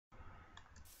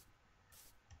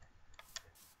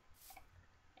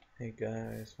Hey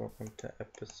guys, welcome to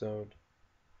episode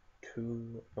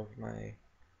 2 of my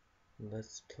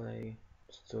Let's Play.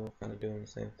 Still kind of doing the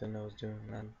same thing I was doing.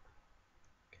 I'm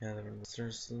gathering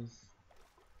resources,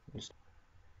 just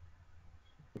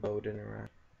loading around.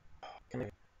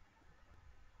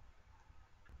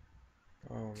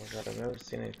 Oh my god, I've never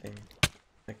seen anything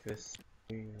like this.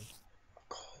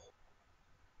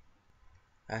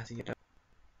 I see it.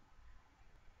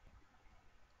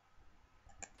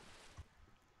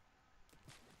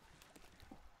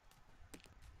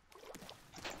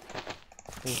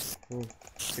 Ooh,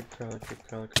 keep crawling.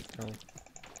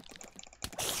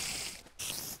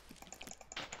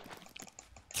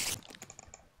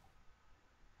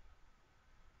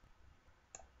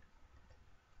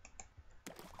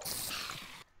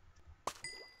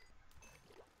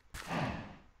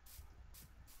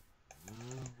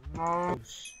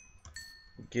 Push.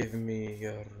 Give me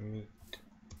your meat.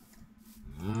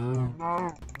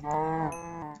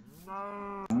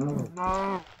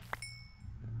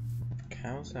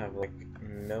 Cows have like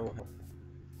no health.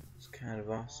 It's kind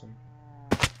of awesome.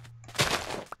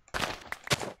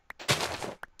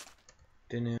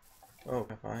 Didn't. Oh,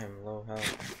 I am low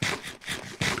health.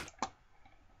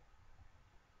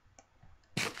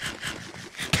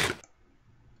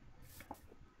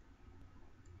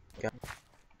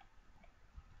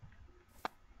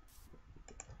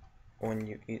 When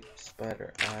you eat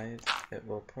spider eyes, it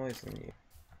will poison you.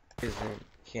 Poison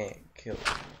can't kill you.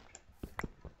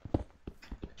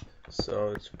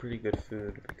 So it's pretty good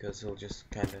food because it'll just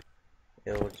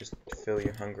fill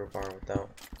your hunger bar without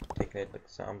taking it like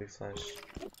zombie flesh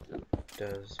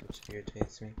does, which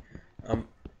irritates me.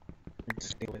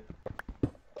 Just with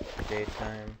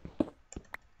daytime.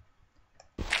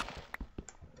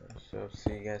 So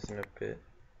see you guys in a bit.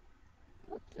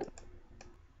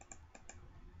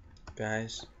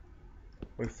 Guys,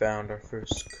 we found our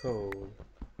first code.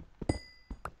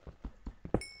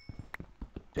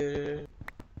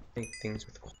 Make things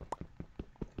with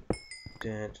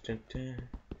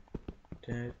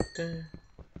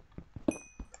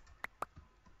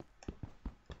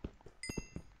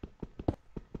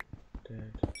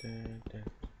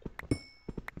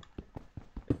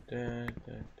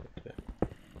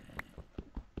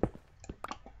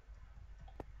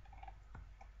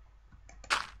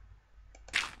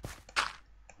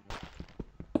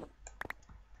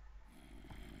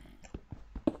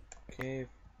cave.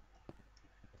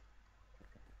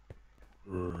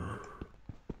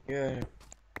 Yeah.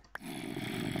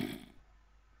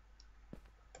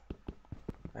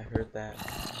 I heard that.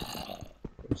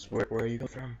 Where are you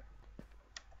from?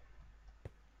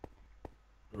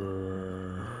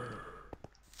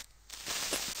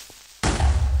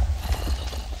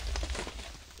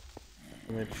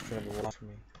 Somebody just tried to watch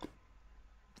me.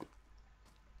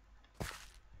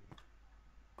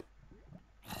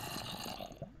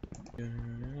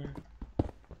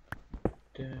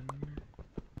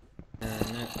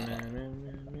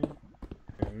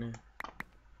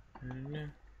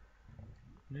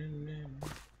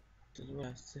 This is what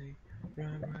I say.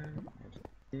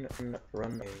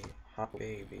 Run away, hot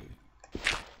baby.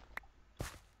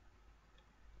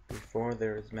 Before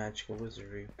there is magical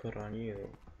wizardry put on you.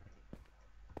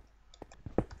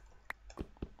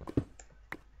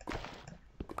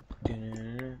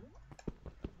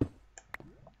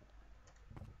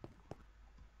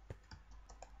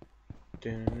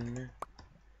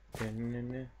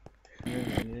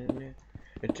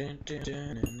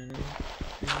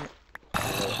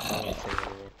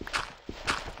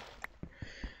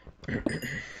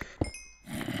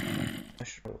 I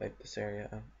should light this area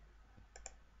up.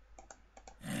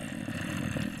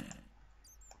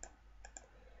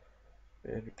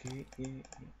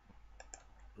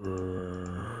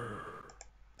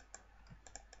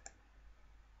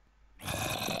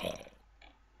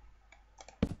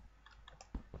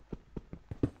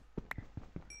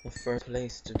 The first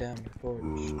place to down the porch.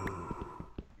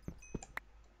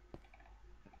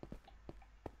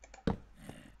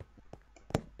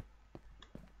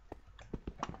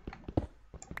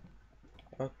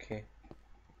 Okay.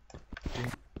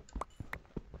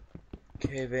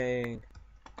 Caving.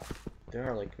 There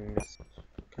are like kind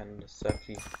of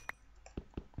sucky.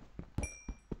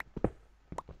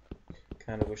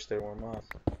 Kind of wish there were moths.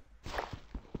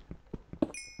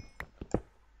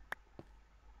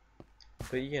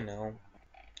 But you know.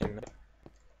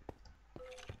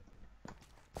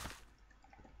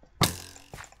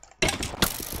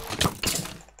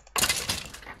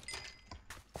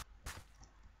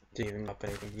 Didn't even up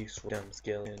anything useful damn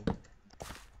skeleton.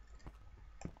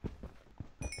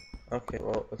 Okay,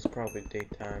 well it's probably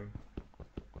daytime.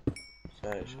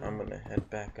 Spanish. I'm gonna head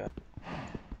back up.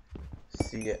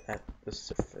 See you at the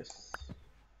surface.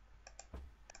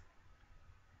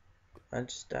 I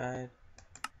just died.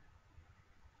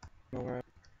 Alright,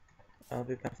 I'll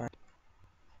be back. Fine.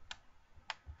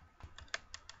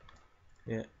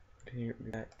 Yeah, be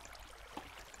back.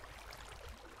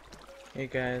 Hey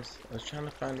guys, I was trying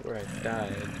to find where I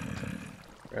died.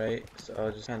 Right, so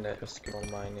I'll just kinda skip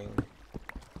on mining.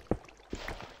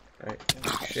 Right,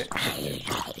 oh, shit.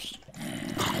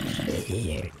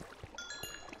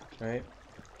 Right.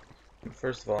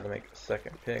 First of all, I had to make a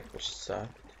second pick, which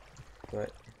sucked.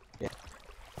 But yeah,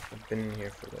 I've been in here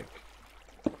for like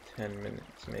 10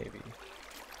 minutes maybe.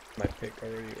 My pick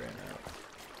already ran out.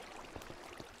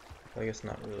 Well, I guess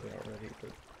not really already,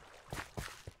 but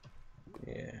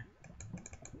yeah.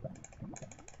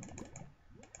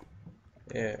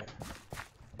 Yeah.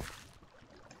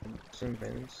 Some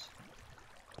bins.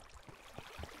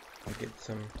 I get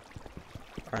some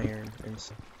iron and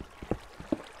some.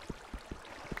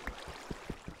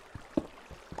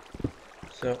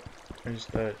 So, I just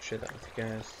thought I'd share that with you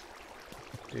guys.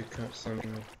 Do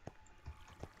something.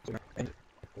 And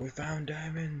we found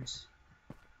diamonds!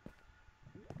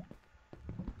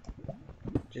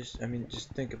 Just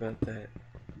think about that.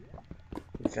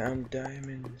 We found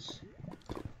diamonds.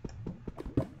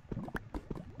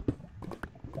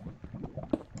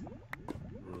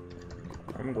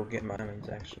 I'm gonna go get my diamonds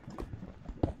actually.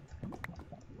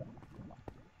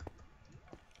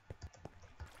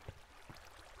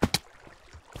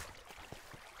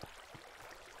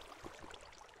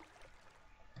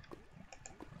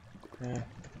 Yeah.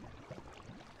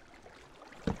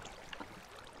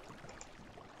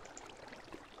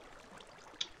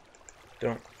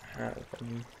 Don't have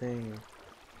anything.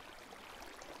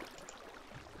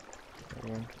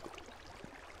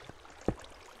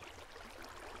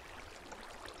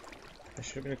 I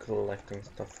should have been collecting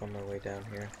stuff on my way down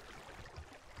here.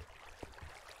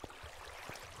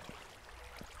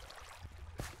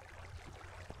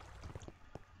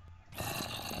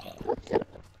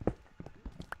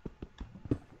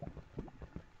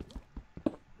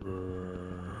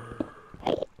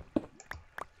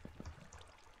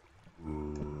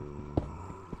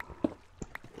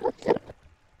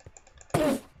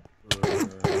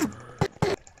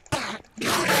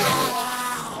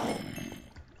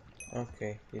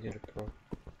 Okay, he did a pro.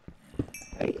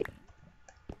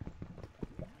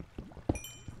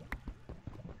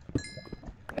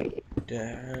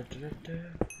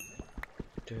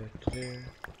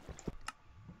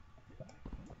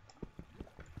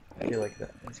 I feel like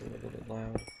that is a little bit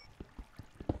loud.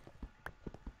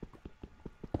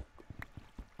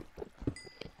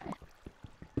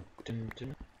 Dun,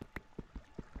 dun.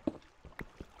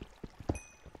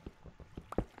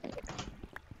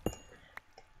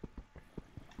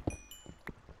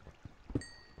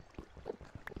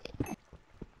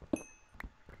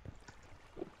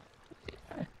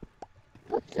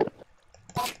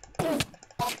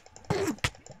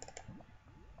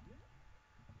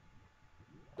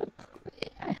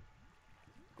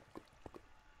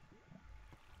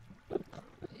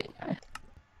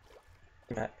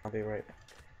 Matt, I'll be right back.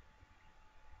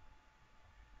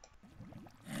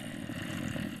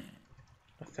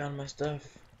 I found my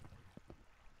stuff.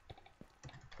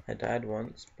 I died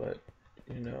once, but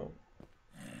you know,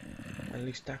 at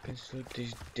least I can sleep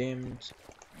these dims.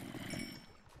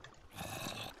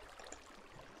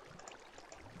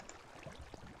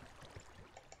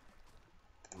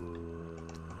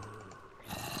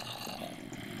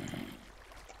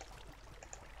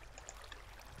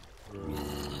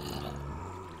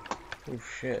 Oh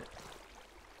shit.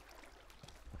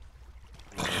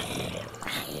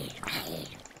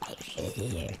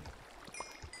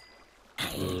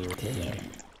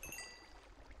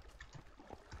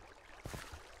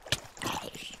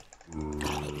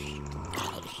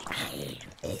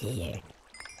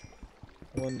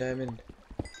 One diamond,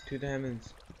 2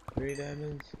 diamonds, 3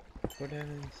 diamonds, 4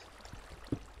 diamonds.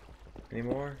 Any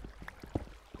more?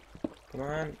 Come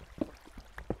on.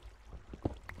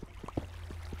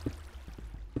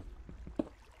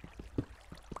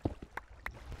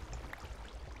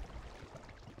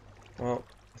 Well,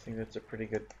 I think that's a pretty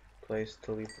good place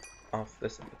to leave off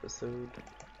this episode.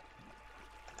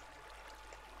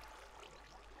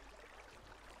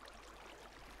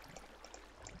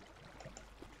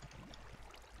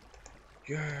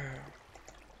 Yeah.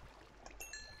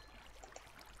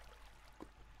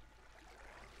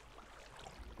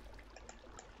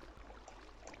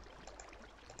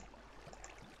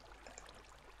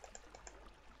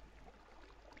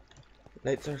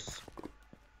 Lights are